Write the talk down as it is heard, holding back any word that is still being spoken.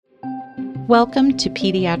Welcome to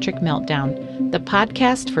Pediatric Meltdown, the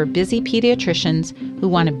podcast for busy pediatricians who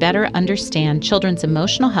want to better understand children's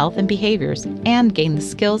emotional health and behaviors and gain the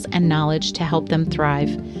skills and knowledge to help them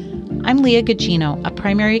thrive. I'm Leah Gugino, a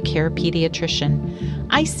primary care pediatrician.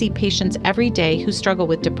 I see patients every day who struggle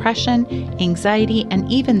with depression, anxiety,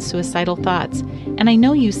 and even suicidal thoughts, and I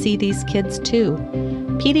know you see these kids too.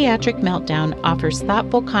 Pediatric Meltdown offers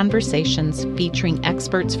thoughtful conversations featuring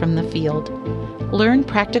experts from the field. Learn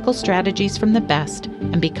practical strategies from the best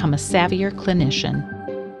and become a savvier clinician.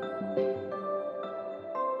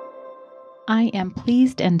 I am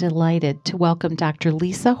pleased and delighted to welcome Dr.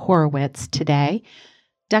 Lisa Horowitz today.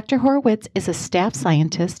 Dr. Horowitz is a staff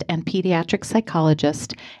scientist and pediatric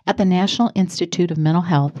psychologist at the National Institute of Mental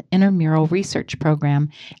Health Intramural Research Program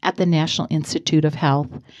at the National Institute of Health.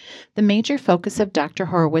 The major focus of Dr.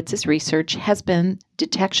 Horowitz's research has been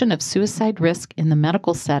detection of suicide risk in the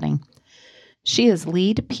medical setting. She is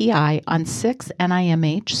lead PI on 6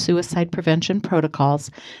 NIMH suicide prevention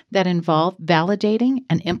protocols that involve validating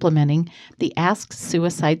and implementing the Ask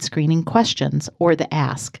Suicide Screening Questions, or the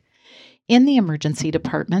ASK, in the emergency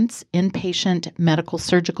departments, inpatient medical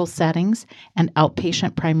surgical settings, and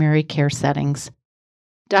outpatient primary care settings.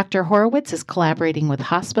 Dr. Horowitz is collaborating with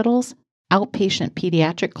hospitals, outpatient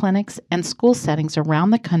pediatric clinics, and school settings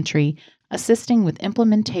around the country, assisting with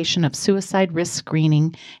implementation of suicide risk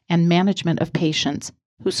screening and management of patients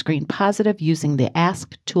who screen positive using the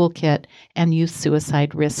ASK toolkit and youth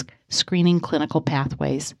suicide risk screening clinical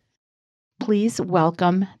pathways. Please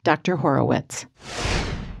welcome Dr. Horowitz.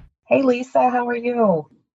 Hey, Lisa, how are you?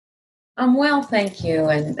 I'm well, thank you.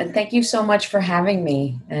 And thank you so much for having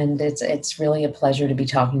me. And it's really a pleasure to be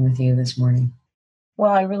talking with you this morning.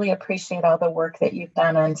 Well, I really appreciate all the work that you've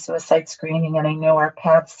done on suicide screening, and I know our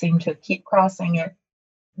paths seem to keep crossing at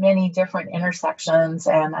many different intersections,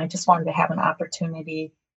 and I just wanted to have an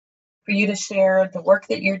opportunity for you to share the work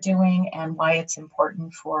that you're doing and why it's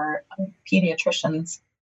important for pediatricians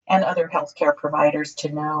and other healthcare providers to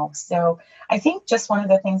know. So I think just one of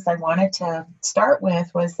the things I wanted to start with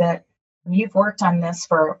was that you've worked on this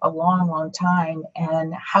for a long, long time,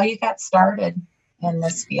 and how you got started in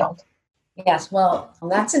this field. Yes, well,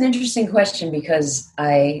 that's an interesting question because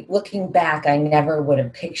looking back, I never would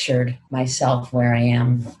have pictured myself where I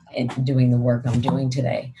am in doing the work I'm doing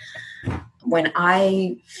today. When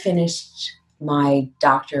I finished my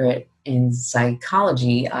doctorate in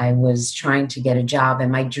psychology, I was trying to get a job,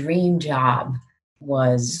 and my dream job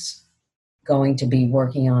was going to be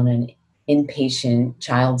working on an inpatient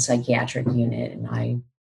child psychiatric unit, and I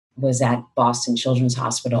was at Boston Children's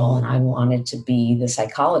Hospital, and I wanted to be the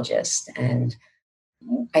psychologist. And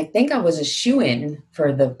I think I was a shoo-in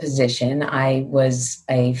for the position. I was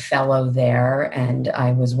a fellow there, and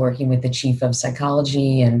I was working with the chief of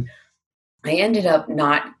psychology, and I ended up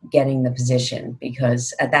not getting the position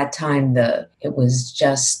because at that time it was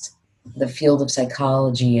just the field of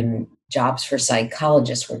psychology and jobs for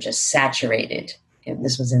psychologists were just saturated. And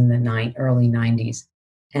this was in the early 90s.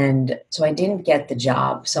 And so I didn't get the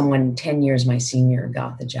job. Someone 10 years my senior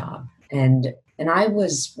got the job. And I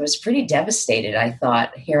was pretty devastated. I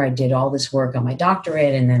thought, here I did all this work on my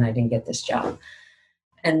doctorate, and then I didn't get this job.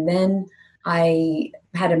 And then I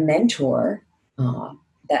had a mentor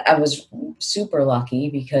that I was super lucky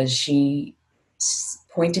because she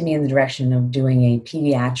pointed me in the direction of doing a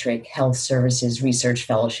pediatric health services research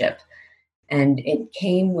fellowship. And it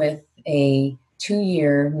came with a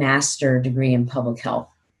 2-year master degree in public health.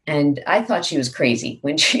 And I thought she was crazy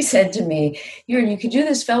when she said to me, you could do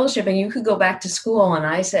this fellowship and you could go back to school. And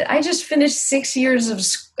I said, I just finished 6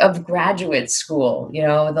 years of graduate school.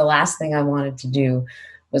 The last thing I wanted to do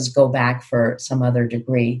was go back for some other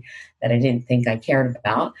degree that I didn't think I cared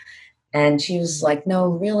about. And she was like, no,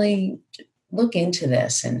 really look into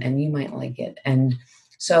this and you might like it. And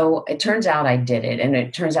so it turns out I did it. And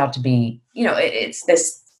it turns out to be, it's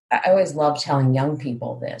this, I always love telling young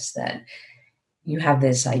people this, that you have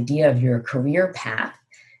this idea of your career path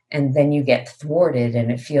and then you get thwarted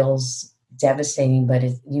and it feels devastating, but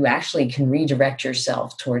you actually can redirect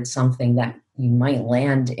yourself towards something that you might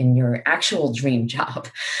land in your actual dream job.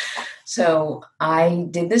 So I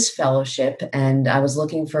did this fellowship and I was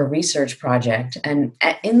looking for a research project. And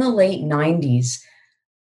in the late 90s,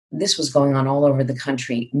 this was going on all over the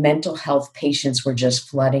country. Mental health patients were just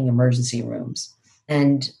flooding emergency rooms.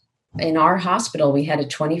 And in our hospital, we had a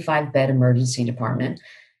 25-bed emergency department.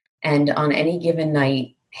 And on any given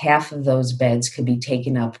night, half of those beds could be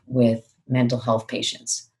taken up with mental health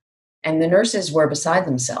patients. And the nurses were beside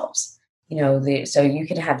themselves. So you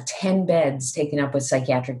could have 10 beds taken up with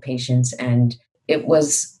psychiatric patients. And it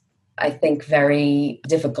was, I think, very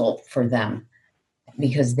difficult for them.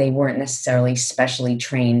 because they weren't necessarily specially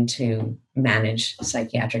trained to manage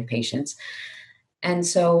psychiatric patients. And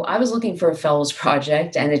so I was looking for a fellows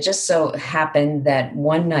project, and it just so happened that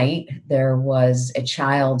one night there was a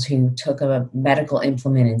child who took a medical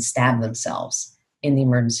implement and stabbed themselves in the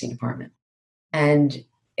emergency department. And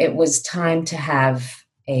it was time to have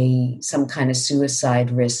some kind of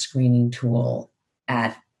suicide risk screening tool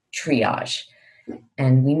at triage.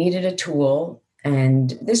 And we needed a tool,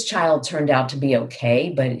 and this child turned out to be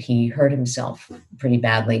okay, but he hurt himself pretty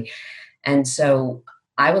badly. And so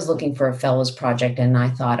I was looking for a fellows project, and I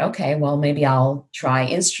thought, okay, well, maybe I'll try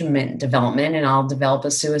instrument development and I'll develop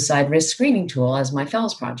a suicide risk screening tool as my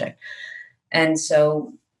fellows project. And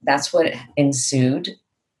so that's what ensued.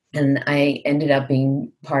 And I ended up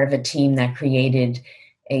being part of a team that created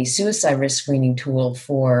a suicide risk screening tool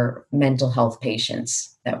for mental health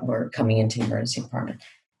patients that were coming into the emergency department.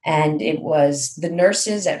 And it was the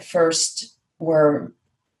nurses at first were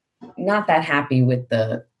not that happy with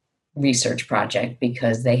the research project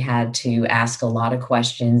because they had to ask a lot of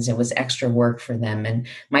questions. It was extra work for them. And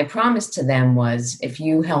my promise to them was, if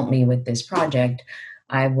you help me with this project,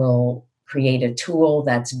 I will create a tool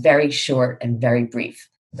that's very short and very brief.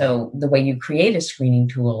 So the way you create a screening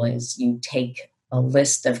tool is you take a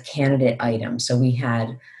list of candidate items. So we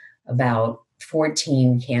had about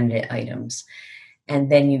 14 candidate items. And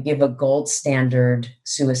then you give a gold standard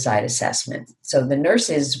suicide assessment. So the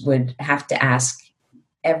nurses would have to ask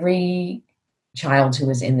every child who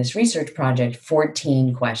was in this research project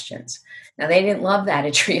 14 questions. Now, they didn't love that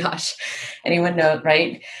at triage. Anyone know,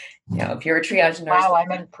 right? You know, if you're a triage nurse. Wow,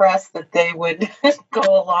 I'm impressed that they would go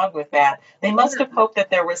along with that. They must have hoped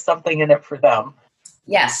that there was something in it for them.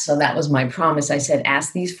 Yes, so that was my promise. I said,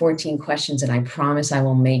 ask these 14 questions, and I promise I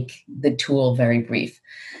will make the tool very brief.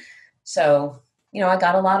 So, you know, I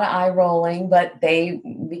got a lot of eye rolling, but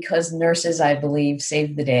because nurses, I believe,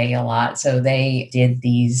 saved the day a lot. So they did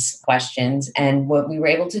these questions. And what we were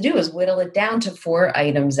able to do is whittle it down to 4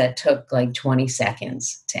 items that took like 20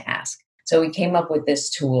 seconds to ask. So we came up with this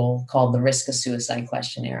tool called the Risk of Suicide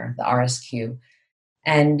Questionnaire, the RSQ.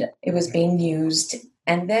 And it was being used.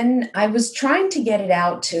 And then I was trying to get it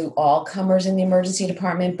out to all comers in the emergency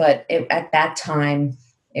department, but at that time,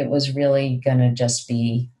 it was really going to just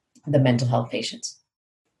be the mental health patients.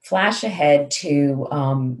 Flash ahead to,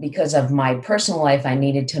 because of my personal life, I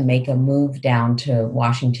needed to make a move down to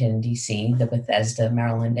Washington, D.C., the Bethesda,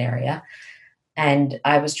 Maryland area. And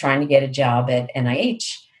I was trying to get a job at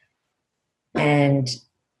NIH. And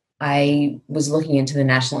I was looking into the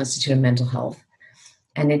National Institute of Mental Health.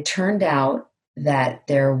 And it turned out that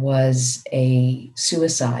there was a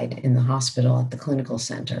suicide in the hospital at the clinical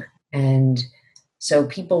center. And so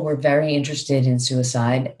people were very interested in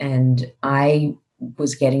suicide, and I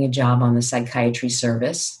was getting a job on the psychiatry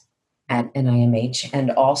service at NIMH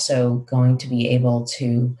and also going to be able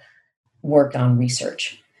to work on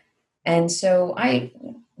research. And so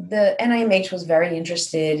the NIMH was very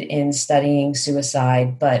interested in studying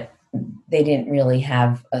suicide, but they didn't really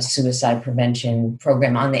have a suicide prevention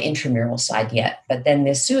program on the intramural side yet. But then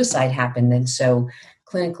this suicide happened, and so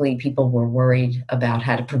clinically people were worried about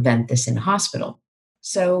how to prevent this in a hospital.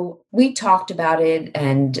 So we talked about it,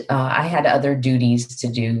 and I had other duties to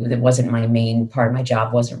do. That wasn't my main part of my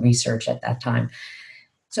job, wasn't research at that time.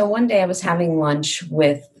 So one day I was having lunch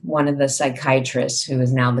with one of the psychiatrists who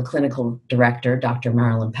is now the clinical director, Dr.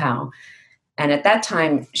 Marilyn Powell. And at that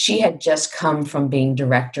time, she had just come from being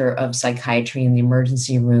director of psychiatry in the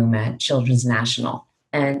emergency room at Children's National.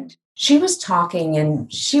 And she was talking,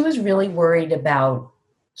 and she was really worried about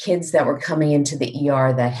kids that were coming into the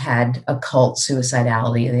ER that had occult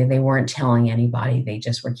suicidality. They weren't telling anybody. They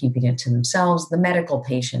just were keeping it to themselves. The medical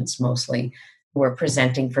patients mostly were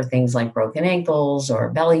presenting for things like broken ankles or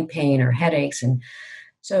belly pain or headaches. And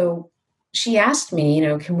so she asked me,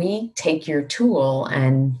 can we take your tool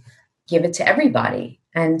and give it to everybody?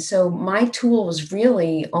 And so my tool was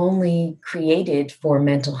really only created for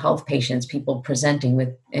mental health patients, people presenting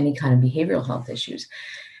with any kind of behavioral health issues.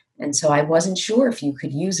 And so I wasn't sure if you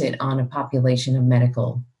could use it on a population of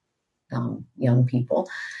medical young people.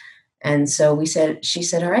 And so she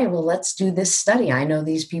said, all right, well, let's do this study. I know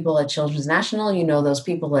these people at Children's National, those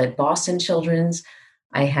people at Boston Children's.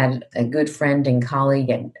 I had a good friend and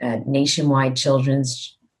colleague at Nationwide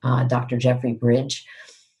Children's, Dr. Jeffrey Bridge.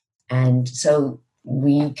 And so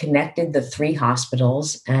we connected the 3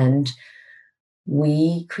 hospitals, and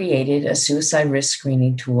we created a suicide risk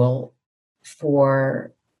screening tool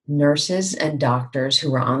for nurses and doctors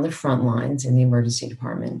who were on the front lines in the emergency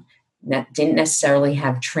department that didn't necessarily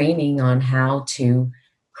have training on how to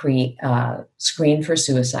screen for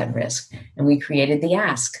suicide risk. And we created the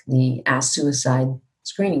Ask Suicide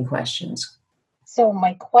screening questions. So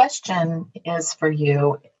my question is for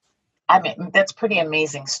you. I mean, that's pretty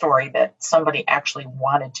amazing story that somebody actually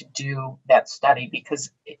wanted to do that study,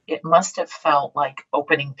 because it must have felt like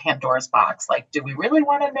opening Pandora's box. Like, do we really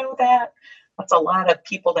want to know that? That's a lot of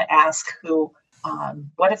people to ask who,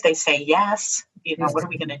 what if they say yes? What are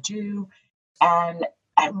we going to do? And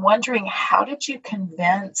I'm wondering, how did you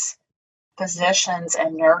convince physicians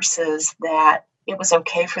and nurses that it was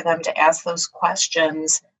okay for them to ask those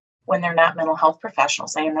questions when they're not mental health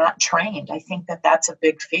professionals? They are not trained. I think that that's a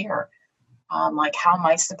big fear. Like, how am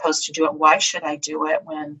I supposed to do it? Why should I do it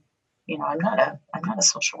when, I'm not a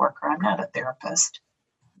social worker. I'm not a therapist.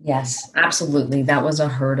 Yes, absolutely. That was a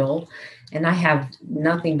hurdle. And I have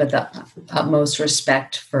nothing but the utmost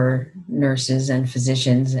respect for nurses and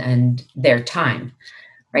physicians and their time,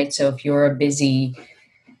 right? So if you're a busy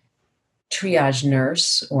triage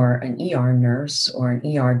nurse or an ER nurse or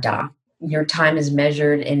an ER doc, your time is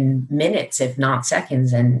measured in minutes, if not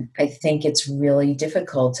seconds. And I think it's really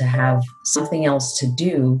difficult to have something else to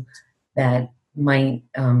do that might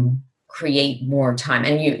create more time.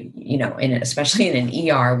 And especially in an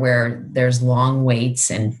ER where there's long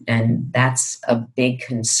waits, and that's a big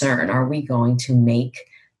concern. Are we going to make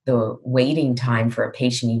the waiting time for a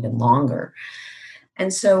patient even longer?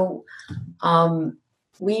 And so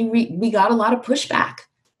we got a lot of pushback.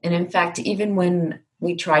 And in fact, even when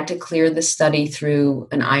we tried to clear the study through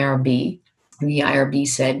an IRB, the IRB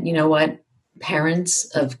said, you know what, parents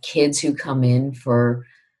of kids who come in for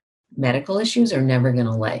medical issues are never going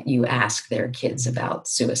to let you ask their kids about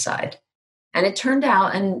suicide. And it turned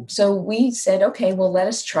out, and so we said, okay, well, let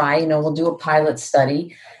us try, we'll do a pilot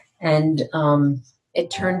study. And it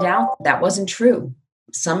turned out that wasn't true.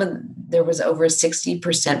 There was over a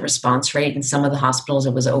 60% response rate. In some of the hospitals,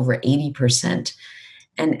 it was over 80%.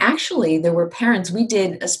 And actually, there were parents,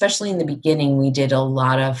 especially in the beginning, we did a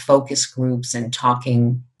lot of focus groups and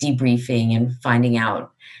talking, debriefing, and finding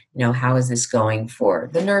out, how is this going for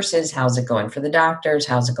the nurses? How's it going for the doctors?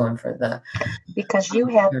 How's it going for the... Because you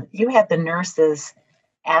had the nurses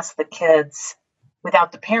ask the kids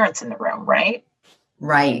without the parents in the room, right?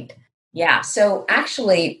 Right. Yeah. So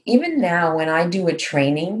actually, even now when I do a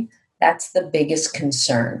training, that's the biggest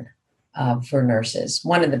concern for nurses.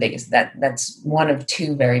 One of the biggest, that's one of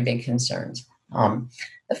two very big concerns.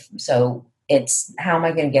 So it's, how am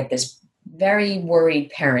I going to get this very worried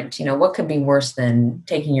parent? What could be worse than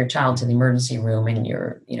taking your child to the emergency room and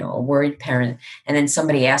you're, a worried parent, and then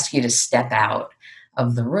somebody asks you to step out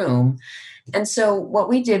of the room. And so what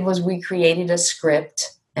we did was we created a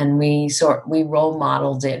script and we role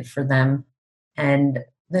modeled it for them. And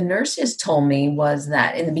the nurses told me was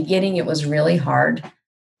that in the beginning, it was really hard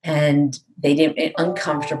and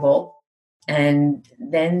uncomfortable. And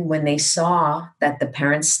then when they saw that the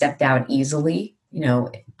parents stepped out easily,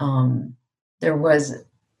 there was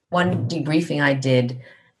one debriefing I did.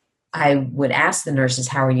 I would ask the nurses,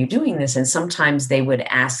 how are you doing this? And sometimes they would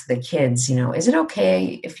ask the kids, is it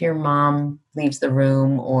okay if your mom leaves the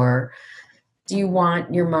room, or do you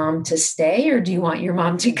want your mom to stay, or do you want your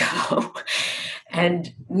mom to go?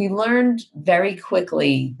 And we learned very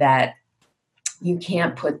quickly that you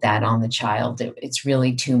can't put that on the child. It's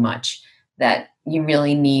really too much, that you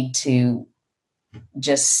really need to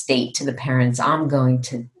just state to the parents, I'm going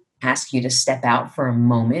to ask you to step out for a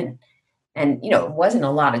moment. And, it wasn't a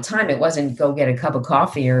lot of time. It wasn't go get a cup of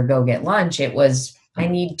coffee or go get lunch. It was, I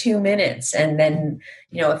need 2 minutes. And then,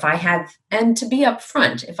 and to be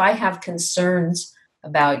upfront, if I have concerns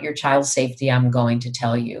about your child's safety, I'm going to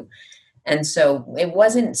tell you. And so it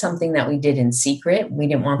wasn't something that we did in secret. We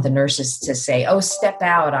didn't want the nurses to say, oh, step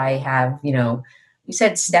out. I have, we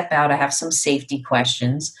said, step out. I have some safety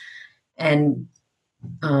questions. And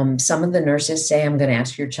some of the nurses say, I'm going to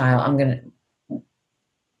ask your child, I'm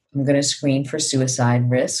going to screen for suicide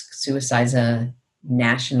risk. Suicide's a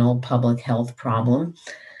national public health problem.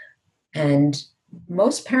 And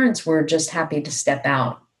most parents were just happy to step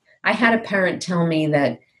out. I had a parent tell me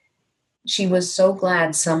that she was so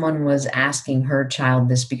glad someone was asking her child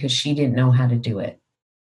this because she didn't know how to do it.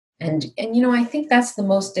 And I think that's the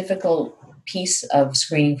most difficult piece of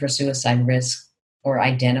screening for suicide risk or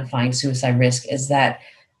identifying suicide risk, is that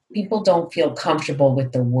people don't feel comfortable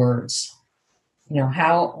with the words.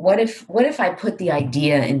 What if I put the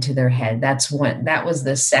idea into their head? That was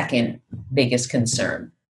the second biggest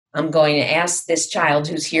concern. I'm going to ask this child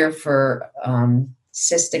who's here for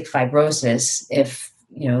cystic fibrosis if,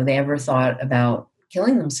 they ever thought about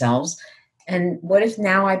killing themselves. And what if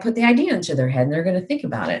now I put the idea into their head and they're going to think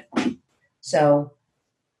about it? So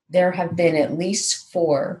there have been at least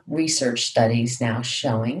 4 research studies now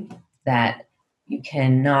showing that you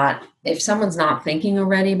cannot if someone's not thinking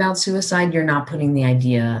already about suicide, you're not putting the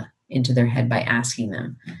idea into their head by asking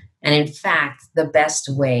them. And in fact, the best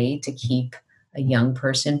way to keep a young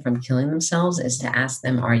person from killing themselves is to ask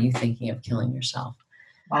them, are you thinking of killing yourself?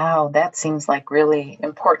 Wow, that seems like really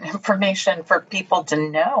important information for people to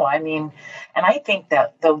know. I mean, and I think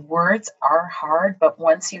that the words are hard, but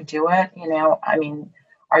once you do it, I mean,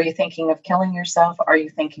 are you thinking of killing yourself? Are you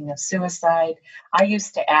thinking of suicide? I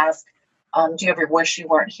used to ask, do you ever wish you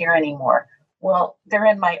weren't here anymore? Well, they're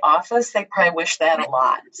in my office. They probably wish that a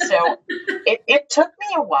lot. So it took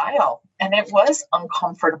me a while, and it was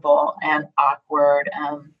uncomfortable and awkward.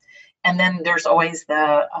 And then there's always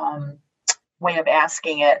the way of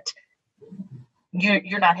asking it,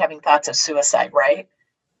 you're not having thoughts of suicide, right?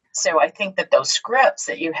 So I think that those scripts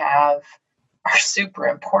that you have are super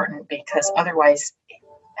important, because otherwise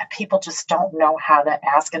people just don't know how to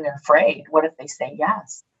ask, and they're afraid. What if they say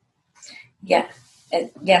yes? Yeah.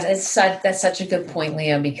 Yes, that's such a good point,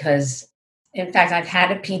 Leah, because in fact, I've had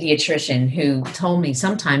a pediatrician who told me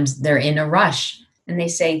sometimes they're in a rush and they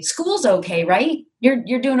say, school's okay, right?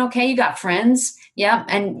 You're doing okay. You got friends. Yeah.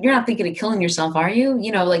 And you're not thinking of killing yourself, are you?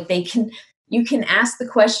 Like you can ask the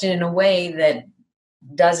question in a way that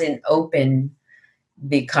doesn't open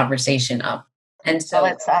the conversation up. And so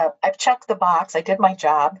Well, it's I've checked the box. I did my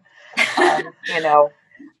job. You know,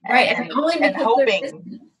 right. and only and because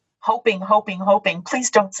hoping,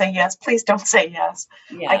 please don't say yes, please don't say yes.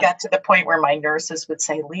 I yeah. got to the point where my nurses would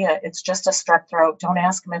say, Leah, it's just a strep throat. Don't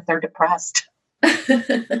ask them if they're depressed.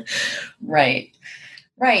 Right.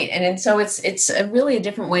 Right. And so it's a really a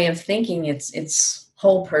different way of thinking. It's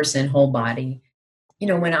whole person, whole body.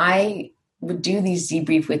 When I would do these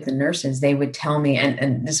debrief with the nurses, they would tell me,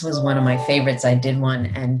 and this was one of my favorites. I did one,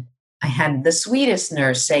 and I had the sweetest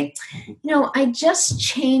nurse say, I just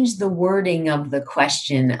changed the wording of the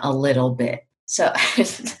question a little bit. So,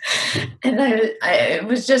 and it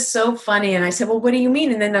was just so funny. And I said, well, what do you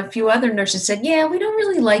mean? And then a few other nurses said, yeah, we don't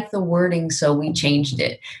really like the wording, so we changed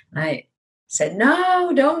it. And I said,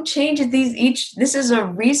 no, don't change it. This is a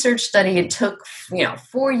research study. It took,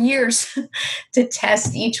 4 years to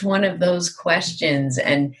test each one of those questions.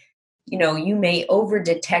 And, you may over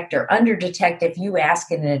detect or under detect if you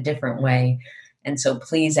ask it in a different way. And so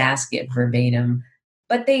please ask it verbatim.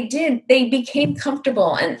 But they became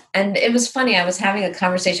comfortable. And it was funny. I was having a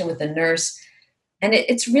conversation with a nurse, and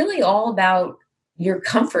it's really all about your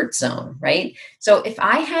comfort zone, right? So if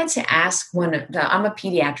I had to ask I'm a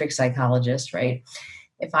pediatric psychologist, right?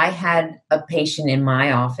 If I had a patient in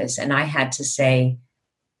my office and I had to say,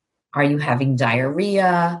 are you having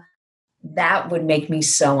diarrhea? That would make me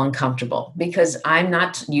so uncomfortable because I'm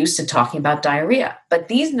not used to talking about diarrhea. But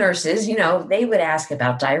these nurses, they would ask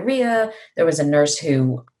about diarrhea. There was a nurse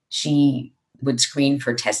who she would screen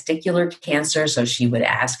for testicular cancer. So she would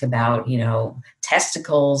ask about,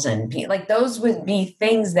 testicles, and like those would be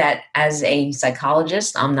things that as a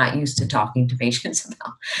psychologist, I'm not used to talking to patients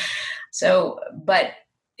about. So, but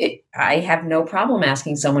I have no problem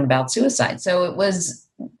asking someone about suicide. So it was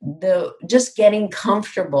just getting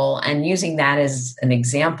comfortable and using that as an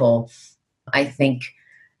example, I think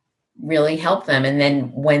really helped them. And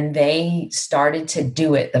then when they started to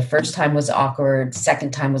do it, the first time was awkward,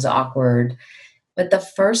 second time was awkward. But the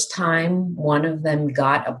first time one of them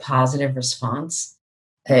got a positive response,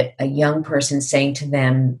 a young person saying to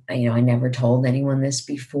them, I never told anyone this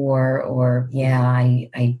before, or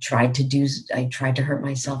I tried to hurt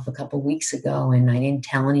myself a couple weeks ago and I didn't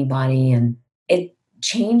tell anybody. And it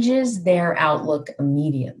changes their outlook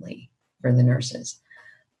immediately for the nurses.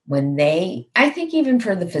 I think even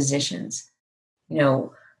for the physicians,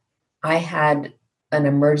 I had an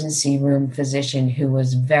emergency room physician who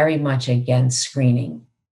was very much against screening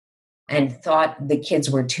and thought the kids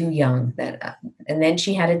were too young. And then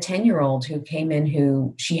she had a 10-year-old who came in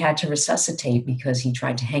who she had to resuscitate because he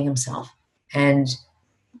tried to hang himself. And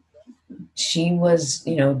she was,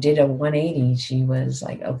 did a 180. She was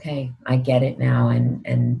like, okay, I get it now.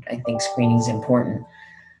 And I think screening is important.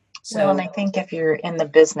 So, and I think if you're in the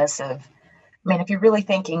business of, if you're really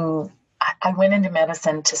thinking, I went into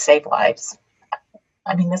medicine to save lives.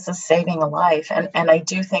 This is saving a life. And I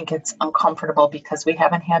do think it's uncomfortable because we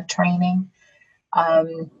haven't had training.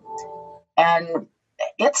 And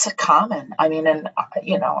it's common.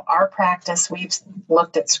 In our practice, we've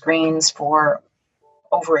looked at screens for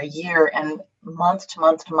over a year, and month to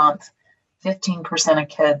month to month, 15% of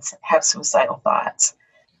kids have suicidal thoughts.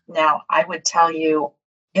 Now, I would tell you,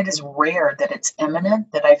 it is rare that it's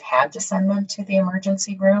imminent that I've had to send them to the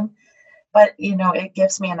emergency room. But, it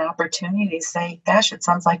gives me an opportunity to say, gosh, it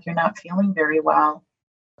sounds like you're not feeling very well.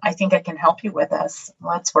 I think I can help you with this.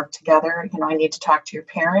 Let's work together. I need to talk to your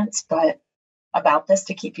parents, but about this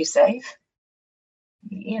to keep you safe.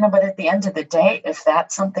 But at the end of the day, if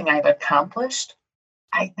that's something I've accomplished,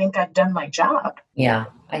 I think I've done my job. Yeah,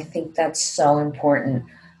 I think that's so important.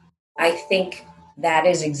 I think that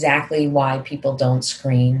is exactly why people don't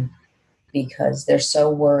screen, because they're so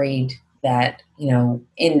worried that,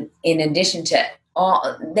 in addition to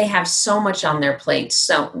all, they have so much on their plate.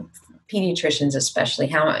 So pediatricians, especially,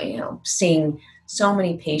 how, seeing so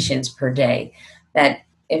many patients per day, that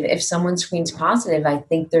if someone screens positive, I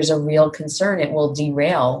think there's a real concern it will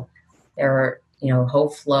derail their, whole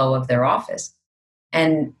flow of their office.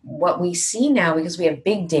 And what we see now, because we have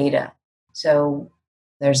big data, so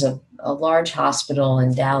there's a large hospital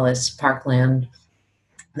in Dallas, Parkland,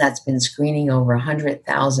 that's been screening over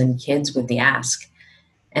 100,000 kids with the ASK.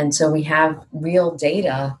 And so we have real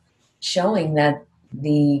data showing that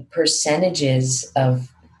the percentages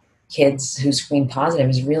of kids who screen positive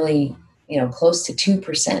is really, close to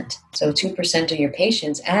 2%. So 2% of your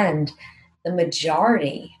patients, and the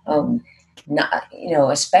majority, not,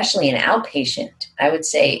 especially an outpatient, I would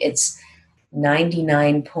say it's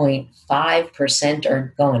 99.5%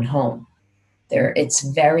 are going home. It's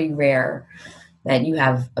very rare that you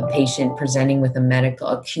have a patient presenting with a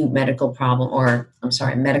acute medical problem,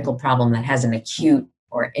 medical problem that has an acute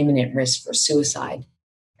or imminent risk for suicide.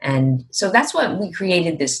 And so that's what we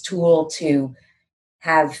created this tool to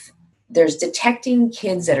have. There's detecting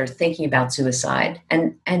kids that are thinking about suicide,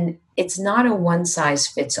 and it's not a one size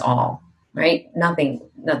fits all, right? Nothing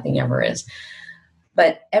ever is.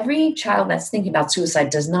 But every child that's thinking about suicide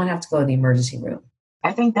does not have to go to the emergency room.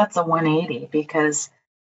 I think that's a 180 because,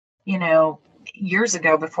 years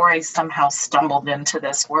ago, before I somehow stumbled into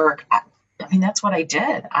this work, that's what I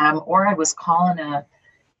did. Or I was calling a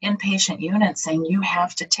inpatient unit saying, you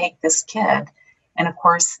have to take this kid. And of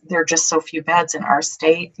course, there are just so few beds in our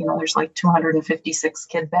state. There's like 256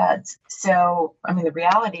 kid beds. So, the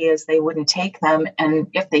reality is they wouldn't take them. And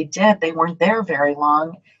if they did, they weren't there very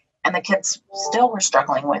long. And the kids still were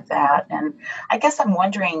struggling with that. And I guess I'm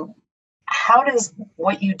wondering, how does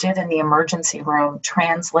what you did in the emergency room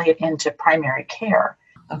translate into primary care?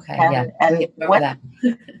 Okay. And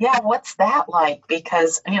what's that like?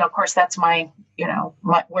 Because, of course, that's my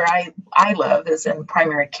where I live is in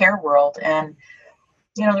primary care world. And,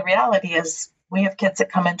 the reality is we have kids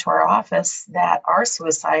that come into our office that are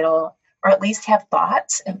suicidal or at least have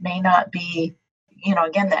thoughts. It may not be,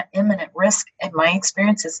 again, that imminent risk in my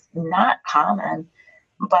experience is not common,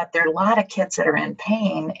 but there are a lot of kids that are in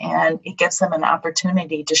pain, and it gives them an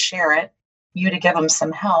opportunity to share it, you to give them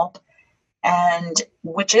some help, and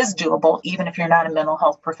which is doable even if you're not a mental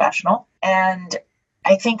health professional. And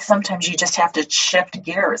I think sometimes you just have to shift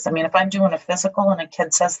gears. If I'm doing a physical and a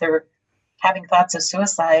kid says they're having thoughts of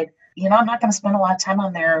suicide, I'm not going to spend a lot of time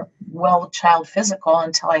on their child physical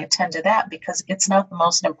until I attend to that, because it's not the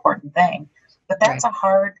most important thing. But that's right.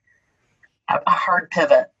 a hard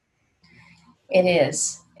pivot. It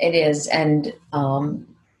is. And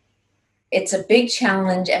it's a big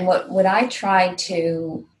challenge. And what I try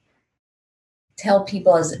to tell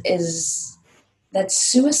people is that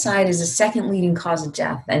suicide is the second leading cause of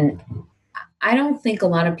death. And I don't think a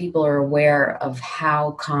lot of people are aware of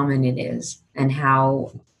how common it is and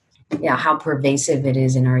how pervasive it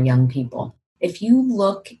is in our young people. If you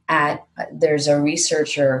look at, there's a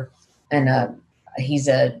researcher, and he's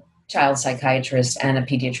a child psychiatrist and a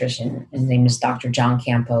pediatrician. His name is Dr. John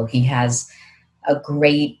Campo. He has a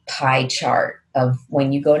great pie chart of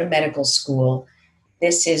when you go to medical school,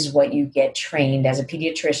 this is what you get trained as a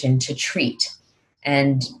pediatrician to treat.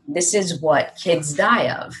 And this is what kids die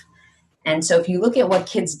of. And so if you look at what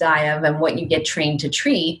kids die of and what you get trained to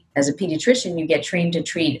treat, as a pediatrician, you get trained to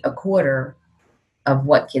treat a quarter of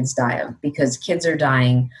what kids die of, because kids are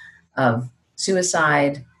dying of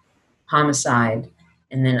suicide, homicide,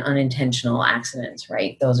 and then unintentional accidents,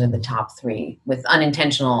 right? Those are the top three. With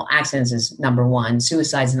unintentional accidents is number one,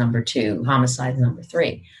 suicide is number two, homicide is number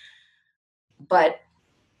three. But,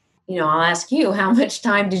 I'll ask you, how much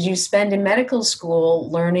time did you spend in medical school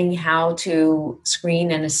learning how to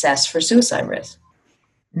screen and assess for suicide risk?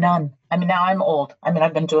 None. Now I'm old.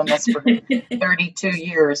 I've been doing this for 32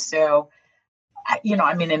 years. So,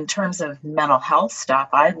 in terms of mental health stuff,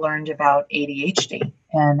 I learned about ADHD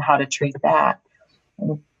and how to treat that.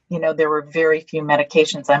 There were very few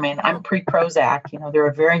medications. I'm pre-Prozac. There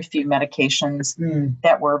were very few medications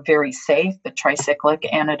that were very safe. The tricyclic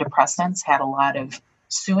antidepressants had a lot of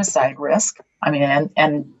suicide risk.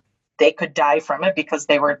 And they could die from it because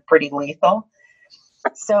they were pretty lethal.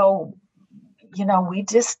 So, we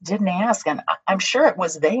just didn't ask. And I'm sure it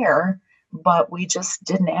was there, but we just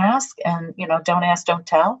didn't ask. And, don't ask, don't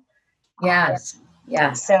tell. Yes.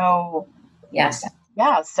 Yeah. So, Yes.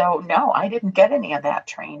 yeah. So, no, I didn't get any of that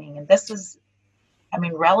training. And this is,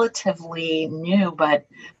 relatively new, but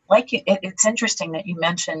it's interesting that you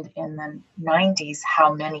mentioned in the 90s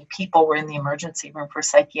how many people were in the emergency room for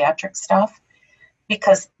psychiatric stuff,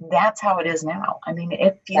 because that's how it is now.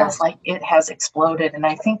 It feels like it has exploded. And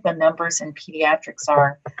I think the numbers in pediatrics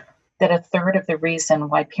are that a third of the reason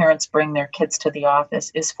why parents bring their kids to the office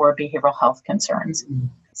is for behavioral health concerns. Mm-hmm.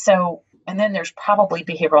 So, and then there's probably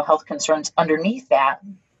behavioral health concerns underneath that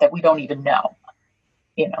we don't even know.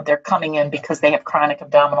 They're coming in because they have chronic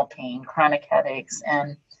abdominal pain, chronic headaches,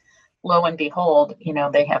 and lo and behold,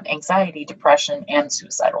 they have anxiety, depression, and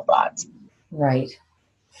suicidal thoughts. Right.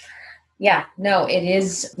 Yeah, no, it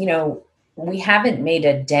is, we haven't made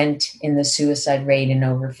a dent in the suicide rate in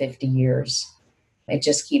over 50 years. It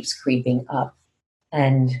just keeps creeping up.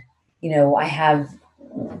 And, you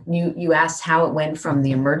asked how it went from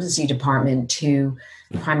the emergency department to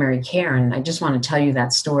primary care. And I just want to tell you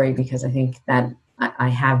that story because I think that I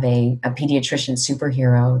have a pediatrician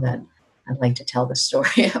superhero that I'd like to tell the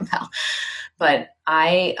story about. But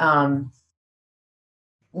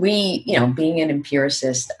being an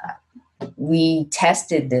empiricist, we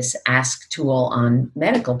tested this Ask tool on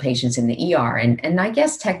medical patients in the ER. And I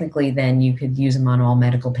guess technically then you could use them on all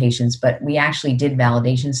medical patients, but we actually did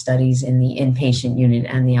validation studies in the inpatient unit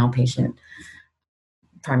and the outpatient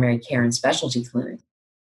primary care and specialty clinic.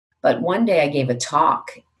 But one day I gave a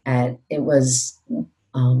talk it was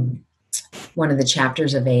one of the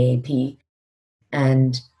chapters of AAP,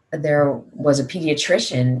 and there was a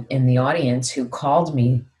pediatrician in the audience who called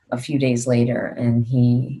me a few days later, and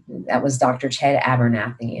that was Dr. Ted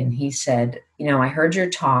Abernathy, and he said, I heard your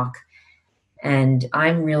talk, and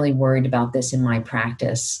I'm really worried about this in my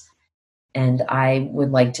practice, and I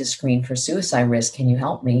would like to screen for suicide risk. Can you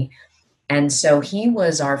help me? And so he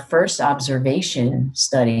was our first observation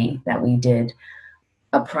study that we did,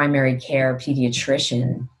 a primary care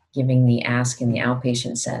pediatrician giving the Ask in the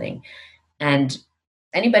outpatient setting. And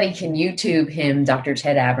anybody can YouTube him, Dr.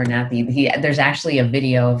 Ted Abernathy. There's actually a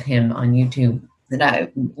video of him on YouTube that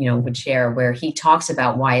I, would share where he talks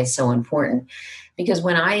about why it's so important. Because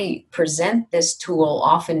when I present this tool,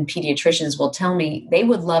 often pediatricians will tell me they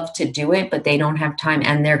would love to do it, but they don't have time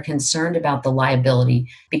and they're concerned about the liability.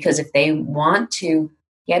 Because if they want to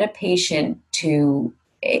get a patient to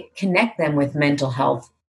connect them with mental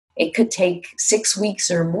health, it could take 6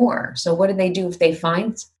 weeks or more. So what do they do if they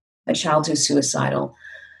find a child who's suicidal?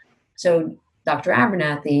 So Dr.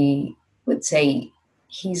 Abernathy would say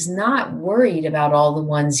he's not worried about all the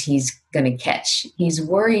ones he's going to catch. He's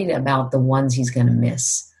worried about the ones he's going to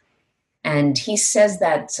miss. And he says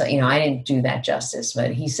that, so, I didn't do that justice,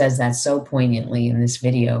 but he says that so poignantly in this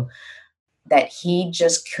video that he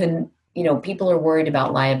just couldn't, people are worried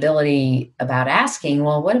about liability, about asking,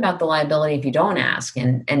 well, what about the liability if you don't ask?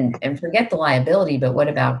 And forget the liability, but what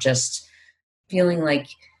about just feeling like,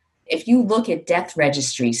 if you look at death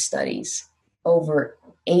registry studies, over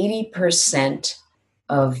 80%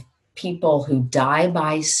 of people who die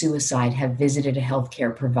by suicide have visited a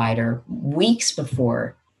healthcare provider weeks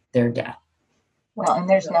before their death. Well, and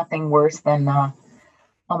there's nothing worse than, oh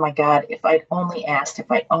my God, if I'd only asked,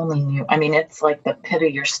 if I only knew. It's like the pit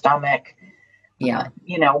of your stomach,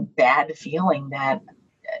 bad feeling that,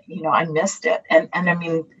 I missed it. And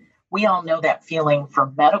we all know that feeling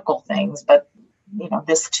for medical things, but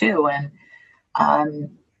this too. And,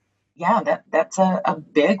 that's a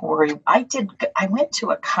big worry. I went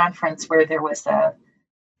to a conference where there was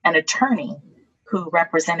an attorney who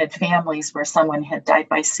represented families where someone had died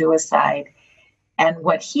by suicide. And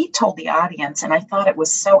what he told the audience, and I thought it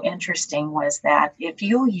was so interesting, was that if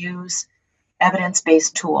you use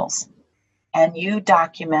evidence-based tools and you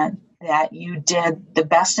document that you did the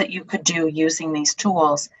best that you could do using these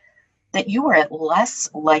tools, that you are at less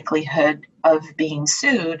likelihood of being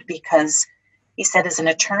sued, because he said, as an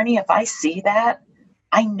attorney, if I see that,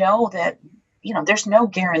 I know that, there's no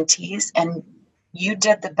guarantees, and you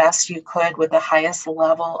did the best you could with the highest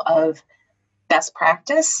level of best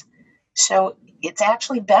practice. So it's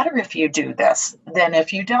actually better if you do this than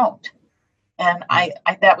if you don't. And I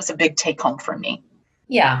that was a big take home for me.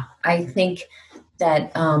 Yeah, I think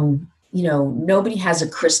that, nobody has a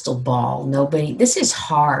crystal ball. This is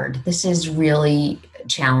hard. This is really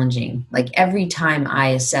challenging. Like every time I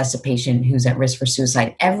assess a patient who's at risk for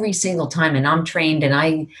suicide, every single time, and I'm trained and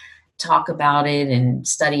I talk about it and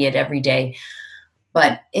study it every day,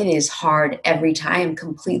 but it is hard every time. I'm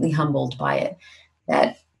completely humbled by it,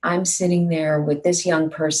 that I'm sitting there with this young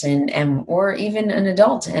person or even an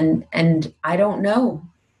adult, and I don't know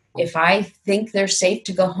If I think they're safe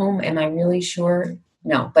to go home, am I really sure?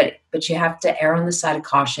 No, but you have to err on the side of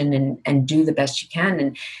caution and do the best you can.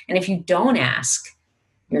 And if you don't ask,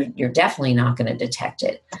 you're definitely not going to detect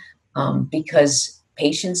it, because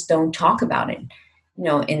patients don't talk about it.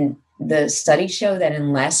 And the studies show that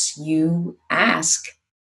unless you ask,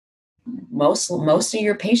 most of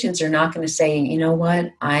your patients are not going to say, you know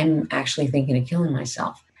what, I'm actually thinking of killing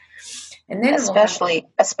myself. And then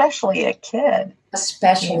especially a kid,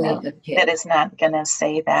 especially a kid that is not going to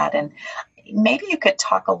say that. And maybe you could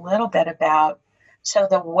talk a little bit about, so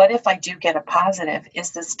what if I do get a positive?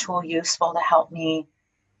 Is this tool useful to help me,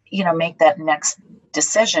 make that next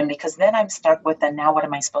decision? Because then I'm stuck with, and now what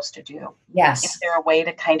am I supposed to do? Yes. Is there a way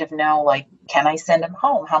to kind of know, like, can I send him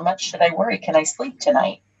home? How much should I worry? Can I sleep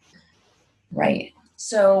tonight? Right.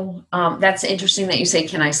 So that's interesting that you say,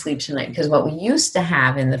 can I sleep tonight? Because what we used to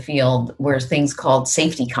have in the field were things called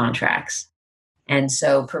safety contracts. And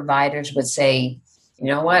so providers would say, you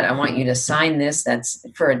know what, I want you to sign this. That's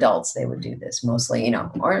for adults. They would do this mostly,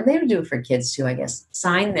 or they would do it for kids too, I guess.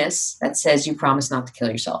 Sign this that says you promise not to kill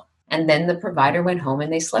yourself. And then the provider went home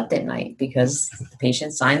and they slept at night because the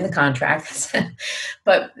patient signed the contract.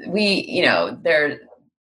 But we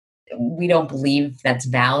don't believe that's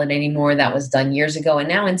valid anymore. That was done years ago. And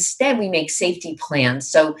now instead we make safety plans.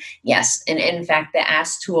 So yes, and in fact, the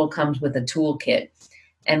Ask tool comes with a toolkit.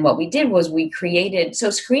 And what we did was we created, so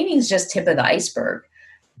screening is just tip of the iceberg.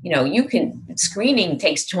 Screening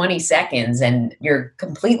takes 20 seconds and you're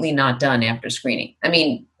completely not done after screening. I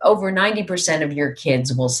mean, over 90% of your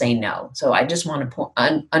kids will say no. So I just want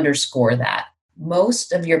to underscore that.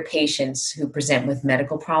 Most of your patients who present with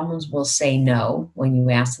medical problems will say no when you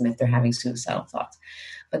ask them if they're having suicidal thoughts.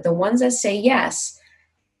 But the ones that say yes,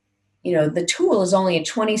 the tool is only a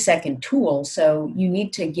 20-second tool. So you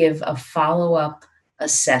need to give a follow-up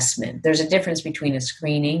assessment. There's a difference between a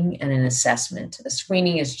screening and an assessment. A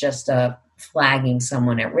screening is just flagging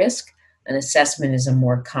someone at risk. An assessment is a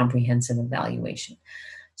more comprehensive evaluation.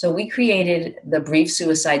 So we created the Brief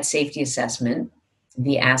Suicide Safety Assessment,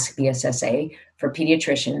 the Ask BSSA, for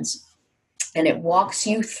pediatricians, and it walks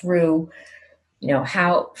you through,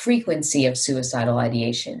 how frequency of suicidal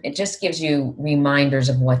ideation. It just gives you reminders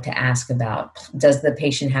of what to ask about. Does the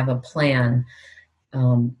patient have a plan?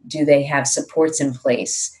 Do they have supports in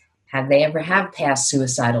place? Have they ever had past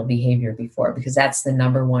suicidal behavior before? Because that's the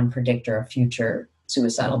number one predictor of future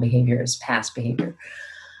suicidal behavior is past behavior.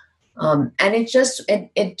 And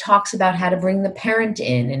it talks about how to bring the parent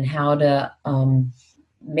in and how to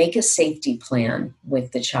make a safety plan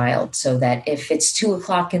with the child so that if it's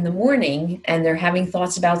 2:00 in the morning and they're having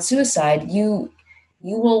thoughts about suicide, you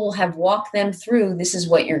will have walked them through, this is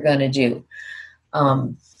what you're going to do.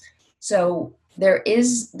 So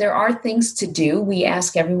there are things to do. We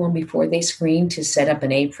ask everyone before they screen to set up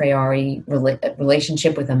an a priori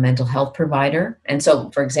relationship with a mental health provider. And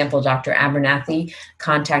so, for example, Dr. Abernathy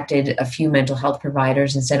contacted a few mental health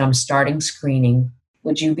providers and said, I'm starting screening.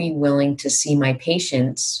 Would you be willing to see my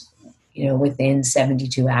patients, within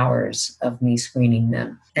 72 hours of me screening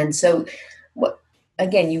them? And so,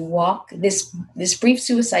 again, you walk this Brief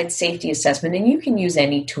Suicide Safety Assessment, and you can use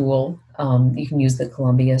any tool. You can use the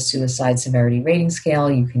Columbia Suicide Severity Rating Scale.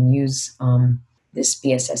 You can use this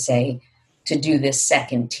BSSA to do this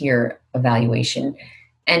second tier evaluation.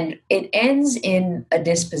 And it ends in a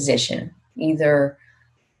disposition. Either,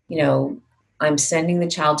 I'm sending the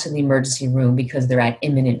child to the emergency room because they're at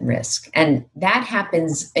imminent risk. And that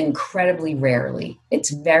happens incredibly rarely.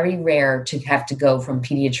 It's very rare to have to go from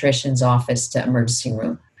pediatrician's office to emergency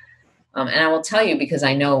room. And I will tell you, because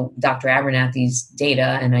I know Dr. Abernathy's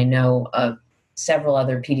data and I know several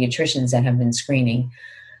other pediatricians that have been screening,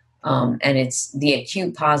 and it's the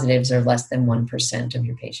acute positives are less than 1% of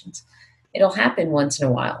your patients. It'll happen once in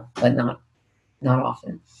a while, but not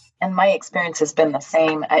often. And my experience has been the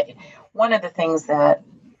same. One of the things that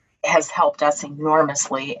has helped us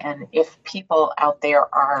enormously, and if people out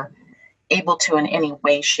there are able to in any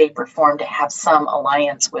way, shape, or form to have some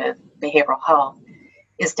alliance with behavioral health,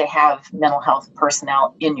 is to have mental health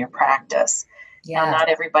personnel in your practice. Yeah. Now, not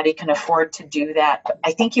everybody can afford to do that.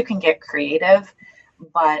 I think you can get creative,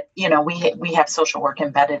 but we have social work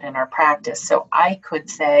embedded in our practice. So I could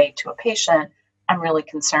say to a patient, I'm really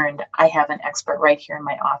concerned. I have an expert right here in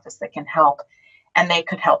my office that can help, and they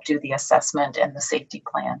could help do the assessment and the safety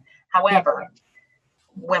plan. However,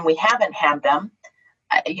 when we haven't had them,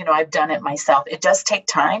 I've done it myself. It does take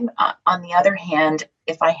time. On the other hand,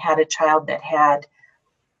 if I had a child that had,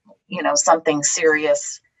 something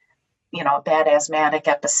serious, a bad asthmatic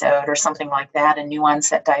episode or something like that, a new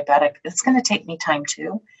onset diabetic, it's going to take me time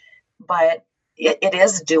too. But it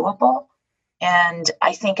is doable. And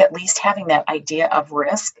I think at least having that idea of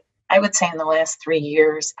risk, I would say in the last 3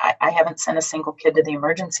 years, I haven't sent a single kid to the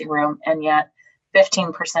emergency room. And yet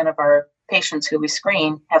 15% of our patients who we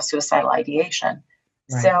screen have suicidal ideation.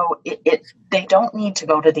 Right. So they don't need to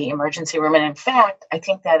go to the emergency room. And in fact, I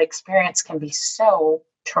think that experience can be so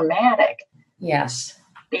traumatic. Yes.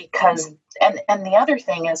 Because, and the other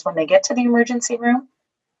thing is when they get to the emergency room,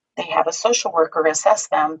 they have a social worker assess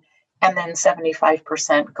them, and then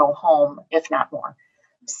 75% go home, if not more.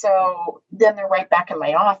 So then they're right back in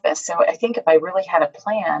my office. So I think if I really had a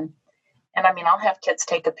plan, and I mean, I'll have kids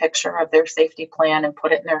take a picture of their safety plan and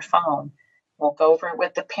put it in their phone. We'll go over it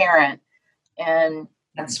with the parent. And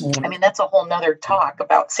that's a whole nother talk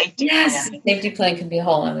about safety planning. Safety plan can be a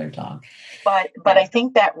whole other talk. But I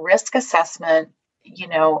think that risk assessment,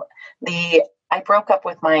 I broke up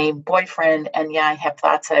with my boyfriend, and I have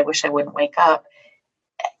thoughts that I wish I wouldn't wake up.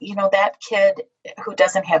 That kid who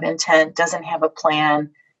doesn't have intent, doesn't have a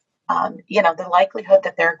plan, the likelihood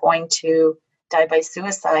that they're going to die by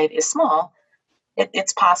suicide is small.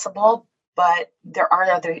 It's possible, but there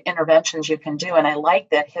are other interventions you can do. And I like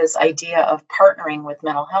that his idea of partnering with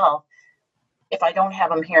mental health. If I don't have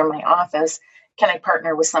them here in my office, can I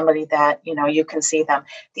partner with somebody that, you can see them?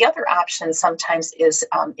 The other option sometimes is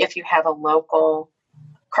if you have a local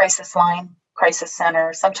crisis line, crisis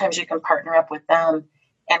center, sometimes you can partner up with them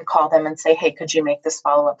and call them and say, hey, could you make this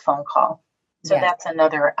follow-up phone call? So that's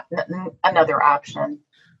another option.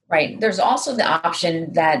 Right. There's also the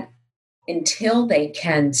option that until they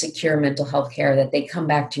can secure mental health care, that they come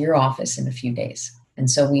back to your office in a few days. And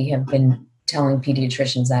so we have been telling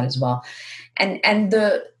pediatricians that as well. And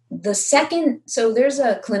the second, so there's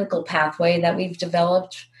a clinical pathway that we've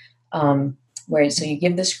developed where so you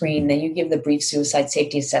give the screen, then you give the brief suicide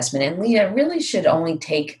safety assessment. And Leah, it really should only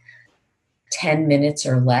take 10 minutes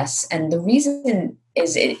or less. And the reason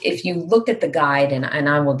is if you look at the guide, and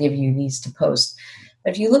I will give you these to post,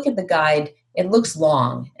 but if you look at the guide, it looks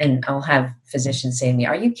long. And I'll have physicians say to me,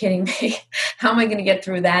 are you kidding me? How am I going to get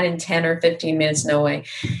through that in 10 or 15 minutes? No way.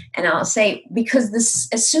 And I'll say, because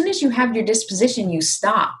as soon as you have your disposition, you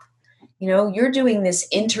stop. You're doing this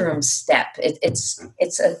interim step. It's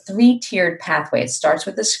a 3-tiered pathway. It starts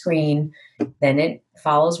with the screen, then it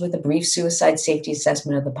follows with a brief suicide safety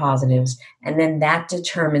assessment of the positives, and then that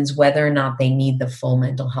determines whether or not they need the full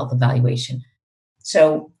mental health evaluation.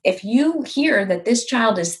 So if you hear that this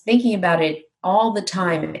child is thinking about it all the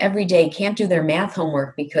time, every day, can't do their math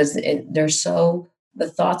homework because the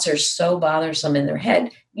thoughts are so bothersome in their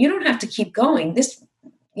head, you don't have to keep going.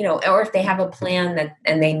 Or if they have a plan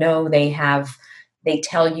and they know they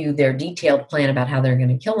tell you their detailed plan about how they're going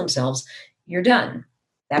to kill themselves, you're done.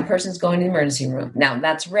 That person's going to the emergency room. Now,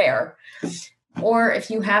 that's rare. Or if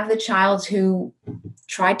you have the child who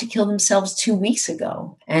tried to kill themselves 2 weeks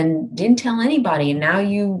ago and didn't tell anybody, and now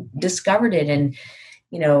you discovered it, and,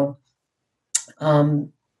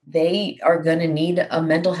 they are going to need a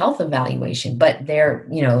mental health evaluation, but they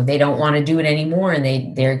don't want to do it anymore, and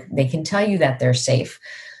they can tell you that they're safe.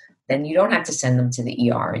 Then you don't have to send them to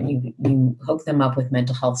the ER, and you hook them up with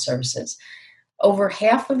mental health services. Over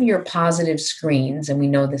half of your positive screens, and we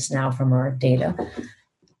know this now from our data,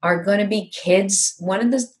 are going to be kids. One of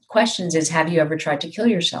the questions is, have you ever tried to kill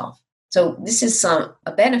yourself? So this is a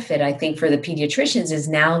benefit, I think, for the pediatricians, is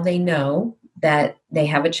now they know that they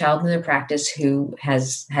have a child in their practice who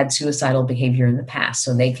has had suicidal behavior in the past,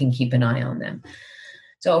 so they can keep an eye on them.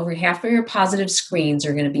 So over half of your positive screens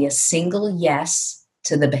are going to be a single yes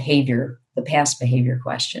to the past behavior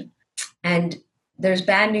question. And there's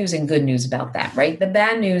bad news and good news about that, right? The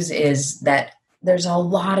bad news is that there's a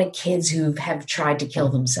lot of kids who have tried to kill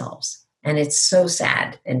themselves, and it's so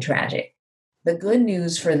sad and tragic. The good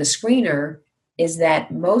news for the screener is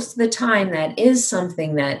that most of the time that is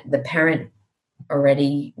something that the parent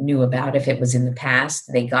already knew about. If it was in the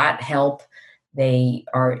past, they got help, they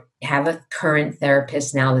have a current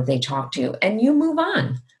therapist now that they talk to, and you move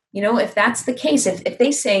on. If that's the case, if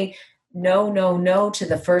they say no to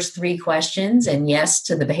the first 3 questions and yes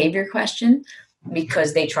to the behavior question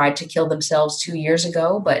because they tried to kill themselves 2 years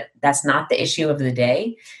ago, but that's not the issue of the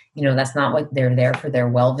day, that's not what they're there for their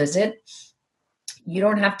well visit, you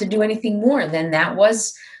don't have to do anything more. Then that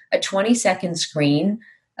was a 20-second screen,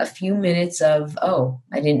 a few minutes of, oh,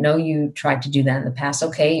 I didn't know you tried to do that in the past.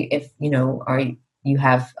 Okay, if you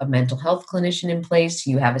have a mental health clinician in place,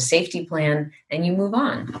 you have a safety plan, and you move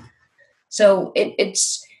on. So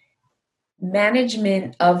it's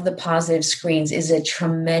management of the positive screens is a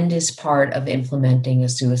tremendous part of implementing a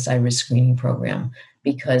suicide risk screening program,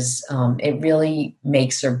 because it really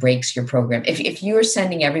makes or breaks your program. If you are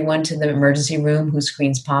sending everyone to the emergency room who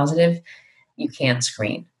screens positive, you can't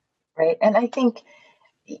screen. Right. And I think,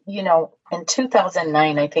 in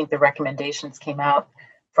 2009, I think the recommendations came out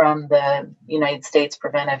from the United States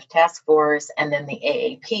Preventive Task Force and then the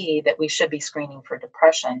AAP that we should be screening for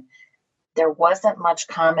depression. There wasn't much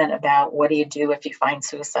comment about what do you do if you find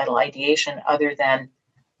suicidal ideation other than,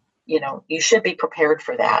 you should be prepared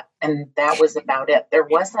for that. And that was about it. There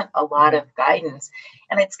wasn't a lot of guidance.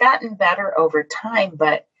 And it's gotten better over time,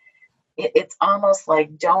 but it's almost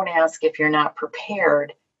like don't ask if you're not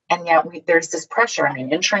prepared. And yet there's this pressure. I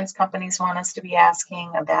mean, insurance companies want us to be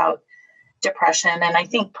asking about depression. And I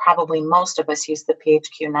think probably most of us use the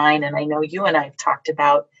PHQ-9. And I know you and I have talked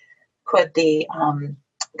about could the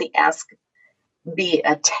ask be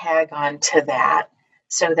a tag on to that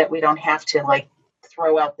so that we don't have to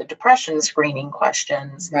throw out the depression screening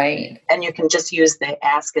questions. Right. And you can just use the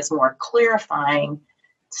ask as more clarifying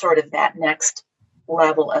sort of that next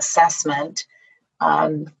level assessment,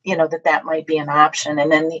 that might be an option.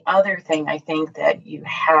 And then the other thing I think that you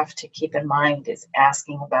have to keep in mind is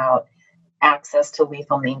asking about access to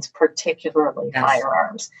lethal means, particularly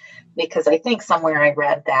firearms, because I think somewhere I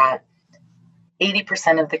read that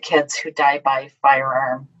 80% of the kids who die by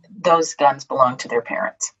firearm, those guns belong to their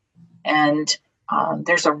parents. And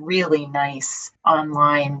there's a really nice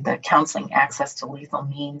online, the Counseling Access to Lethal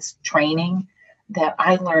Means training that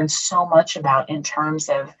I learned so much about in terms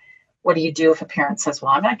of what do you do if a parent says,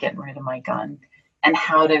 well, I'm not getting rid of my gun, and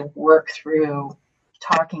how to work through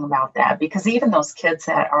talking about that. Because even those kids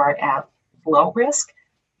that are at low risk,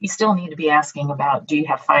 you still need to be asking about, do you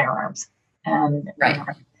have firearms? And right.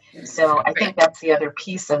 So I think that's the other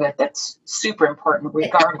piece of it that's super important,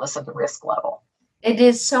 regardless of the risk level. It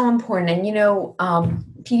is so important. And,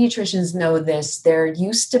 pediatricians know this. There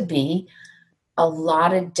used to be a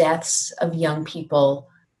lot of deaths of young people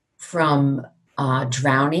from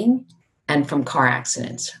drowning and from car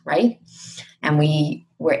accidents, right? And we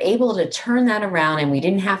were able to turn that around, and we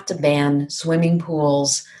didn't have to ban swimming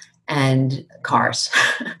pools and cars,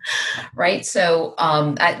 right? So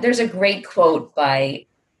there's a great quote by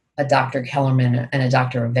a Dr. Kellerman and a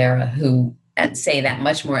Dr. Rivera who say that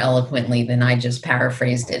much more eloquently than I just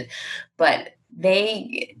paraphrased it. But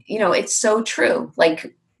they, it's so true.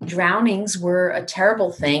 Like, drownings were a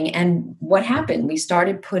terrible thing. And what happened? We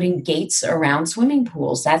started putting gates around swimming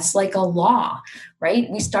pools. That's like a law, right?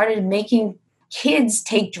 We started making kids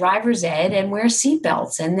take driver's ed and wear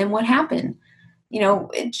seatbelts. And then what happened?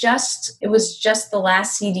 It was just the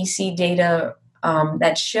last CDC data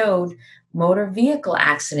that showed motor vehicle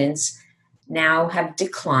accidents now have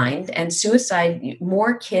declined, and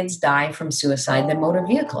more kids die from suicide than motor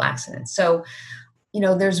vehicle accidents. So,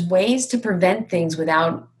 there's ways to prevent things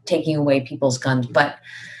without taking away people's guns, but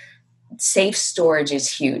safe storage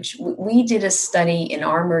is huge. We did a study in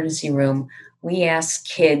our emergency room. We asked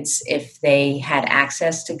kids if they had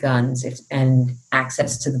access to guns and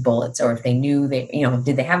access to the bullets, or if they knew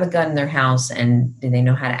did they have a gun in their house and did they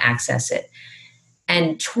know how to access it?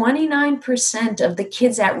 And 29% of the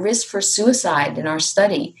kids at risk for suicide in our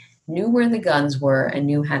study knew where the guns were and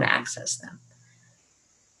knew how to access them.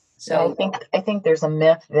 So I think there's a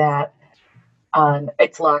myth that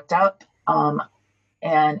it's locked up.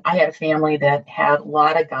 And I had a family that had a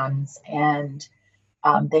lot of guns, and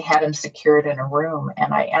they had them secured in a room.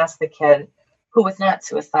 And I asked the kid, who was not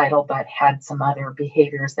suicidal but had some other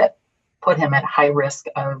behaviors that put him at high risk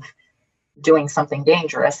of doing something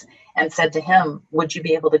dangerous, and said to him, would you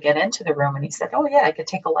be able to get into the room? And he said, oh yeah, I could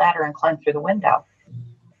take a ladder and climb through the window.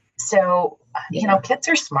 So, kids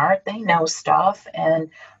are smart, they know stuff. And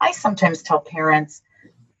I sometimes tell parents,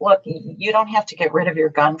 look, you don't have to get rid of your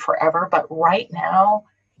gun forever, but right now,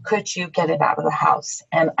 could you get it out of the house?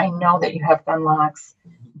 And I know that you have gun locks,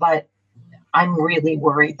 but I'm really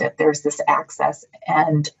worried that there's this access,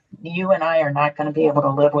 and you and I are not going to be able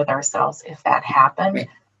to live with ourselves if that happened. Right.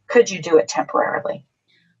 Could you do it temporarily?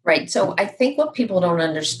 Right. So I think what people don't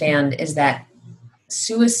understand is that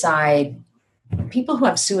people who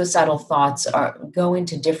have suicidal thoughts go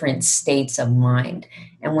into different states of mind.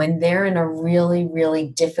 And when they're in a really, really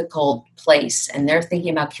difficult place and they're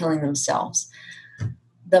thinking about killing themselves,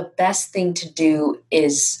 the best thing to do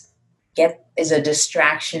is a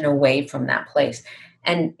distraction away from that place.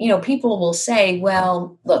 And, people will say,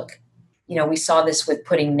 well, look, we saw this with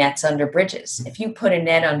putting nets under bridges. If you put a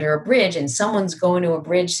net under a bridge and someone's going to a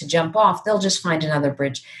bridge to jump off, they'll just find another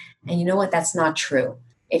bridge. And you know what? That's not true.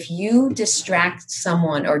 If you distract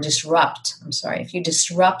someone if you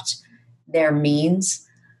disrupt their means,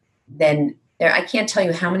 then I can't tell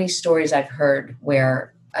you how many stories I've heard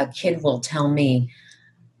where a kid will tell me,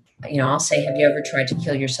 I'll say, have you ever tried to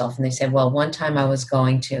kill yourself? And they say, well, one time I was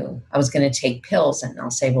going to take pills. And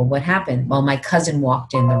I'll say, well, what happened? Well, my cousin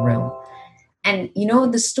walked in the room. And,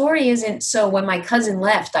 the story isn't, so when my cousin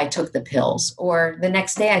left, I took the pills, or the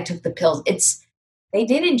next day I took the pills. They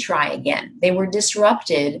didn't try again. They were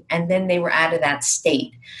disrupted, and then they were out of that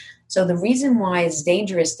state. So the reason why it's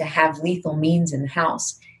dangerous to have lethal means in the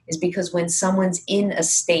house is because when someone's in a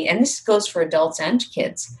state, and this goes for adults and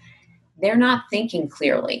kids, they're not thinking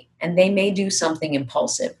clearly, and they may do something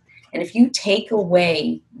impulsive. And if you take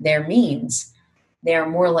away their means, they're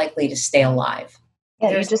more likely to stay alive.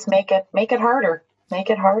 Yeah, you just make it harder. Make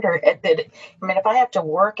it harder. If I have to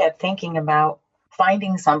work at thinking about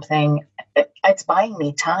finding something, it's buying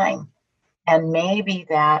me time. And maybe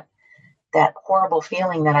that horrible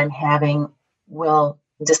feeling that I'm having will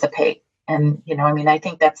dissipate. And, I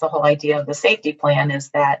think that's the whole idea of the safety plan, is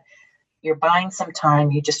that you're buying some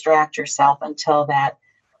time, you distract yourself until that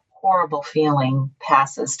horrible feeling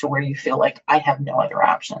passes to where you feel like I have no other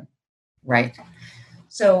option. Right.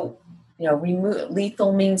 So, remove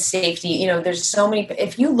lethal means safety. There's so many.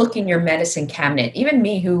 If you look in your medicine cabinet, even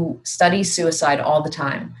me who studies suicide all the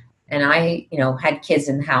time, and I, had kids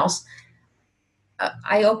in the house,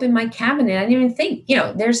 I opened my cabinet. I didn't even think,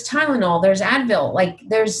 there's Tylenol, there's Advil,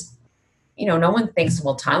 no one thinks,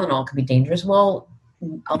 well, Tylenol could be dangerous. Well,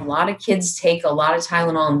 a lot of kids take a lot of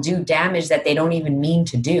Tylenol and do damage that they don't even mean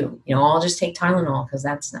to do. I'll just take Tylenol because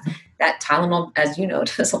that Tylenol, as you know,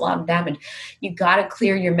 does a lot of damage. You got to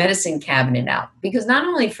clear your medicine cabinet out, because not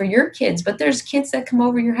only for your kids, but there's kids that come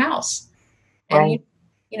over your house. And, right.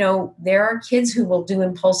 There are kids who will do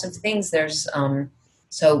impulsive things.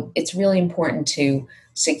 So it's really important to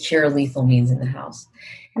secure lethal means in the house.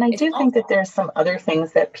 And I do think that there's some other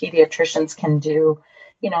things that pediatricians can do.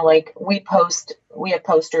 Like we have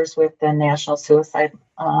posters with the National Suicide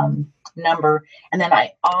number, and then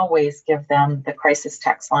I always give them the crisis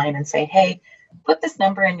text line and say, hey, put this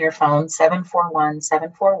number in your phone,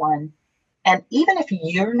 741-741. And even if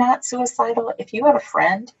you're not suicidal, if you have a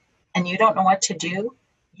friend and you don't know what to do,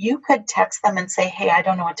 you could text them and say, hey, I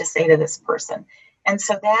don't know what to say to this person. And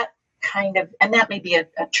so that that may be a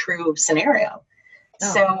true scenario.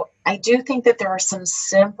 Oh. So I do think that there are some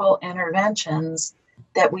simple interventions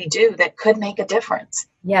that we do that could make a difference.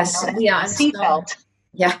 Yes. Seatbelt.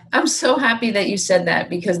 Yeah. I'm so happy that you said that,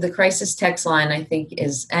 because the crisis text line, I think,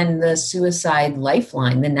 and the suicide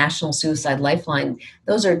lifeline, the National Suicide Lifeline,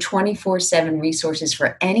 those are 24/7 resources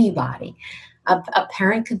for anybody. A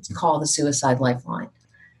parent could call the suicide lifeline.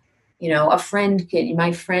 A friend could,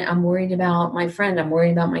 I'm worried about my friend, I'm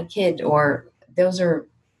worried about my kid, or those are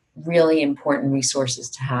really important resources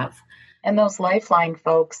to have. And those lifeline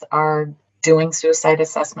folks are doing suicide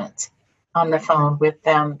assessments on the phone with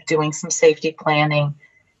them, doing some safety planning,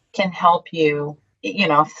 can help you,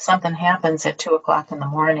 if something happens at 2:00 in the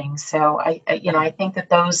morning. So I think that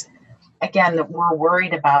those, again, that we're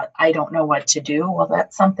worried about, I don't know what to do. Well,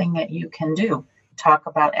 that's something that you can do. Talk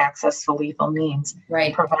about access to lethal means,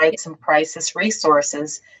 right? Provide some crisis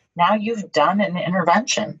resources. Now you've done an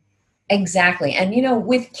intervention. Exactly. And,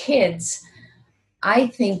 with kids, I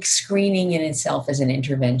think screening in itself is an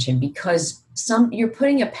intervention, because you're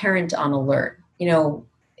putting a parent on alert.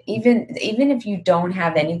 Even if you don't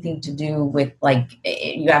have anything to do with,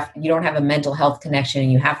 you don't have a mental health connection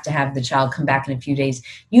and you have to have the child come back in a few days,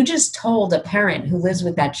 you just told a parent who lives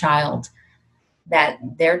with that child that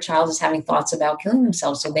their child is having thoughts about killing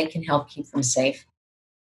themselves, so they can help keep them safe.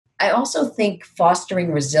 I also think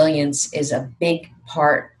fostering resilience is a big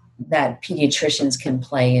part that pediatricians can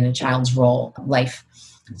play in a child's life.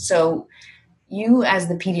 So you, as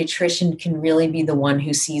the pediatrician, can really be the one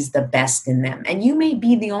who sees the best in them. And you may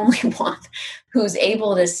be the only one who's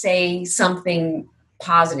able to say something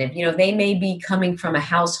positive. They may be coming from a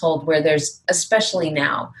household where there's, especially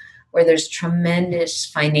now, where there's tremendous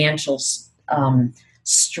financial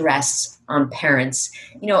stress on parents.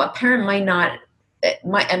 A parent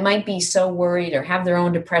might be so worried or have their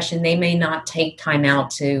own depression, they may not take time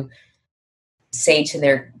out to say to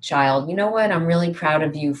their child, you know what, I'm really proud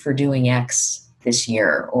of you for doing X this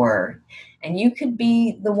year. And you could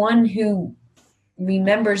be the one who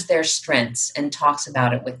remembers their strengths and talks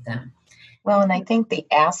about it with them. Well, and I think the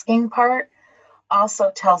asking part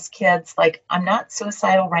also tells kids, I'm not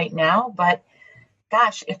suicidal right now, but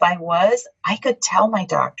gosh, if I was, I could tell my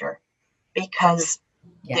doctor, because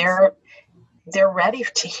they're ready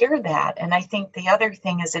to hear that. And I think the other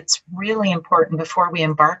thing is, it's really important before we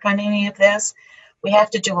embark on any of this, we have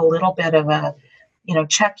to do a little bit of a,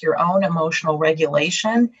 check your own emotional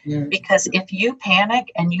regulation, because if you panic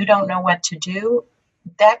and you don't know what to do,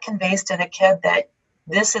 that conveys to the kid that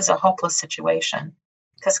this is a hopeless situation.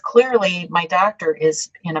 because clearly my doctor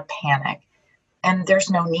is in a panic and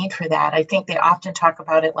there's no need for that. I think they often talk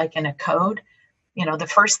about it like in a code. The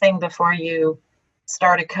first thing before you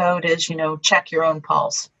start a code is, check your own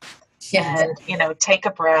pulse. Yes. And, take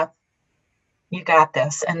a breath. You got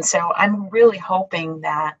this. And so I'm really hoping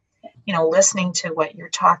that, listening to what you're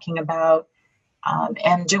talking about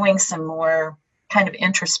and doing some more kind of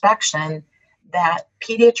introspection, that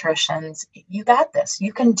pediatricians, you got this.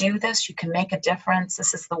 You can do this. You can make a difference.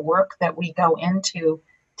 This is the work that we go into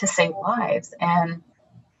to save lives. And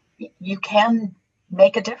you can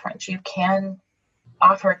make a difference. You can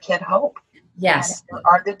offer a kid hope. Yes. And there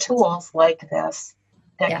are the tools like this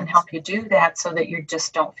that Yes. can help you do that so that you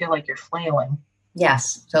just don't feel like you're flailing.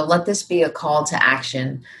 Yes. So let this be a call to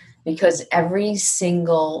action, because every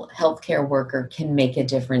single healthcare worker can make a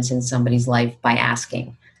difference in somebody's life by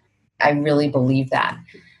asking. I really believe that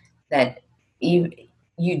you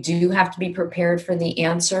do have to be prepared for the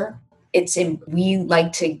answer. We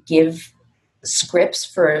like to give scripts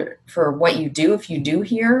for what you do. If you do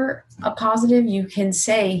hear a positive, you can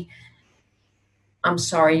say, I'm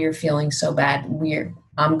sorry you're feeling so bad.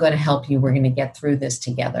 I'm going to help you. We're going to get through this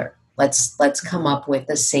together. Let's come up with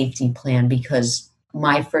a safety plan, because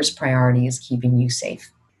my first priority is keeping you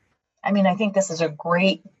safe. I mean, I think this is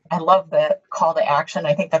I love the call to action.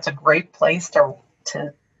 I think that's a great place to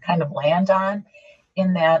kind of land on,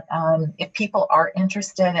 in that if people are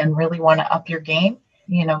interested and really want to up your game,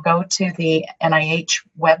 go to the NIH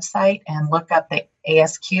website and look up the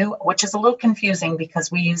ASQ, which is a little confusing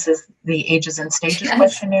because we use the Ages and Stages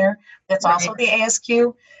questionnaire. That's Right. also the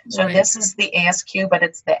ASQ. So Right. This is the ASQ, but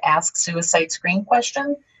it's the Ask Suicide Screen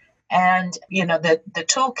question. And, the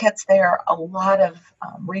toolkits there, a lot of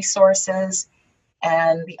resources.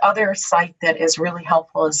 And the other site that is really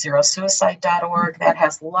helpful is zerosuicide.org. That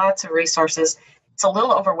has lots of resources. It's a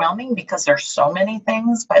little overwhelming because there's so many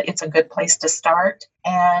things, but it's a good place to start.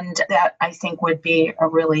 And that, I think, would be a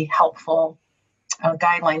really helpful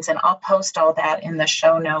guidelines. And I'll post all that in the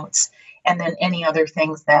show notes, and then any other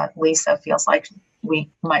things that Lisa feels like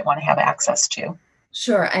we might want to have access to.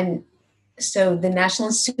 Sure. And so the National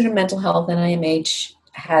Institute of Mental Health, NIMH,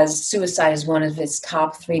 has suicide as one of its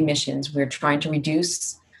top 3 missions. We're trying to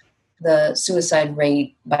reduce the suicide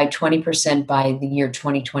rate by 20% by the year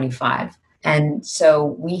 2025. And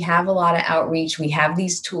so we have a lot of outreach. We have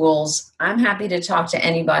these tools. I'm happy to talk to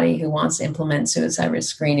anybody who wants to implement suicide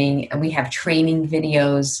risk screening. And we have training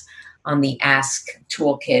videos on the Ask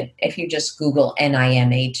Toolkit. If you just Google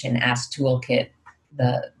NIMH and Ask Toolkit,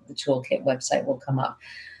 the Toolkit website will come up.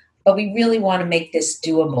 But we really want to make this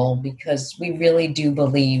doable, because we really do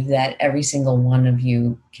believe that every single one of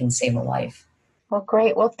you can save a life. Well,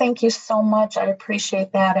 great. Well, thank you so much. I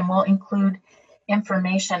appreciate that. And we'll include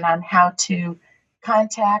information on how to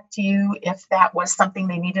contact you if that was something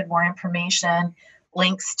they needed more information,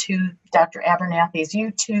 links to Dr. Abernathy's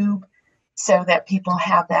YouTube, so that people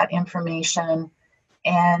have that information.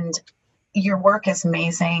 And your work is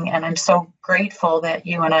amazing. And I'm so grateful that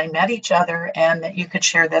you and I met each other and that you could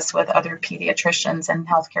share this with other pediatricians and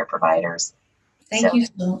healthcare providers. Thank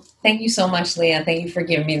you so much, Leah. Thank you for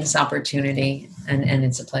giving me this opportunity. And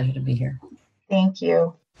it's a pleasure to be here. Thank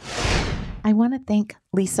you. I want to thank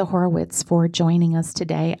Lisa Horowitz for joining us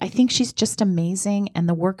today. I think she's just amazing, and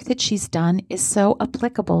the work that she's done is so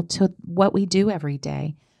applicable to what we do every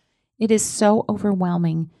day. It is so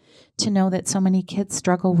overwhelming to know that so many kids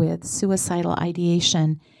struggle with suicidal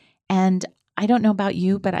ideation. And I don't know about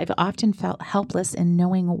you, but I've often felt helpless in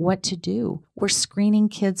knowing what to do. We're screening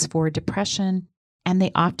kids for depression, and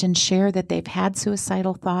they often share that they've had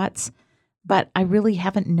suicidal thoughts, but I really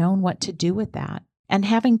haven't known what to do with that. And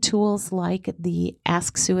having tools like the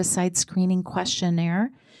Ask Suicide Screening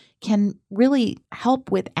questionnaire can really help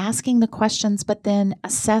with asking the questions, but then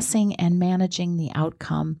assessing and managing the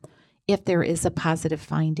outcome if there is a positive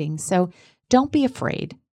finding. So don't be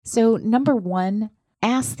afraid. So number 1,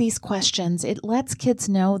 ask these questions. It lets kids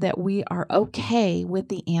know that we are okay with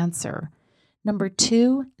the answer. Number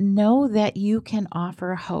 2, know that you can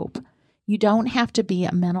offer hope. You don't have to be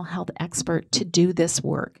a mental health expert to do this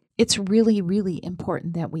work. It's really, really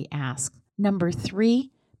important that we ask. Number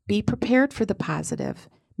 3, be prepared for the positive.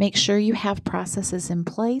 Make sure you have processes in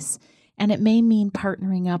place, and it may mean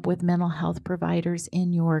partnering up with mental health providers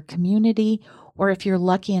in your community, or if you're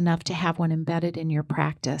lucky enough to have one embedded in your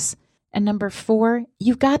practice. And number 4,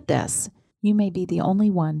 you've got this. You may be the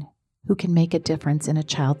only one who can make a difference in a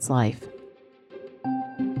child's life.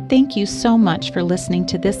 Thank you so much for listening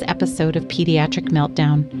to this episode of Pediatric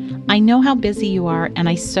Meltdown. I know how busy you are, and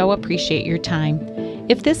I so appreciate your time.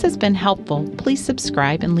 If this has been helpful, please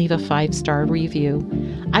subscribe and leave a 5-star review.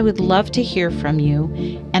 I would love to hear from you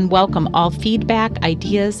and welcome all feedback,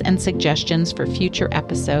 ideas, and suggestions for future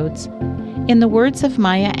episodes. In the words of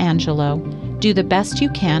Maya Angelou, do the best you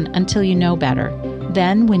can until you know better.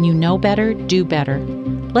 Then, when you know better, do better.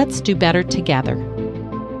 Let's do better together.